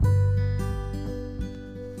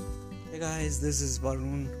Guys, this is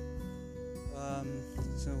Varun.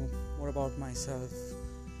 So, more about myself.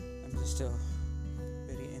 I'm just a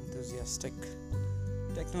very enthusiastic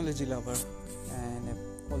technology lover, and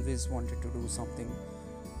I've always wanted to do something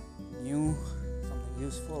new, something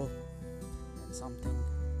useful, and something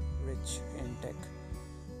rich in tech.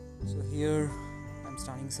 So, here I'm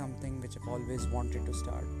starting something which I've always wanted to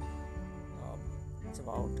start. It's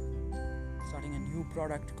about starting a new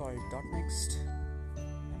product called .next.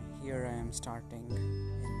 Here I am starting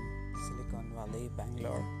in Silicon Valley,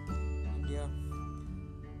 Bangalore, India,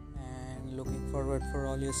 and looking forward for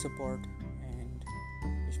all your support and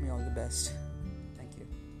wish me all the best.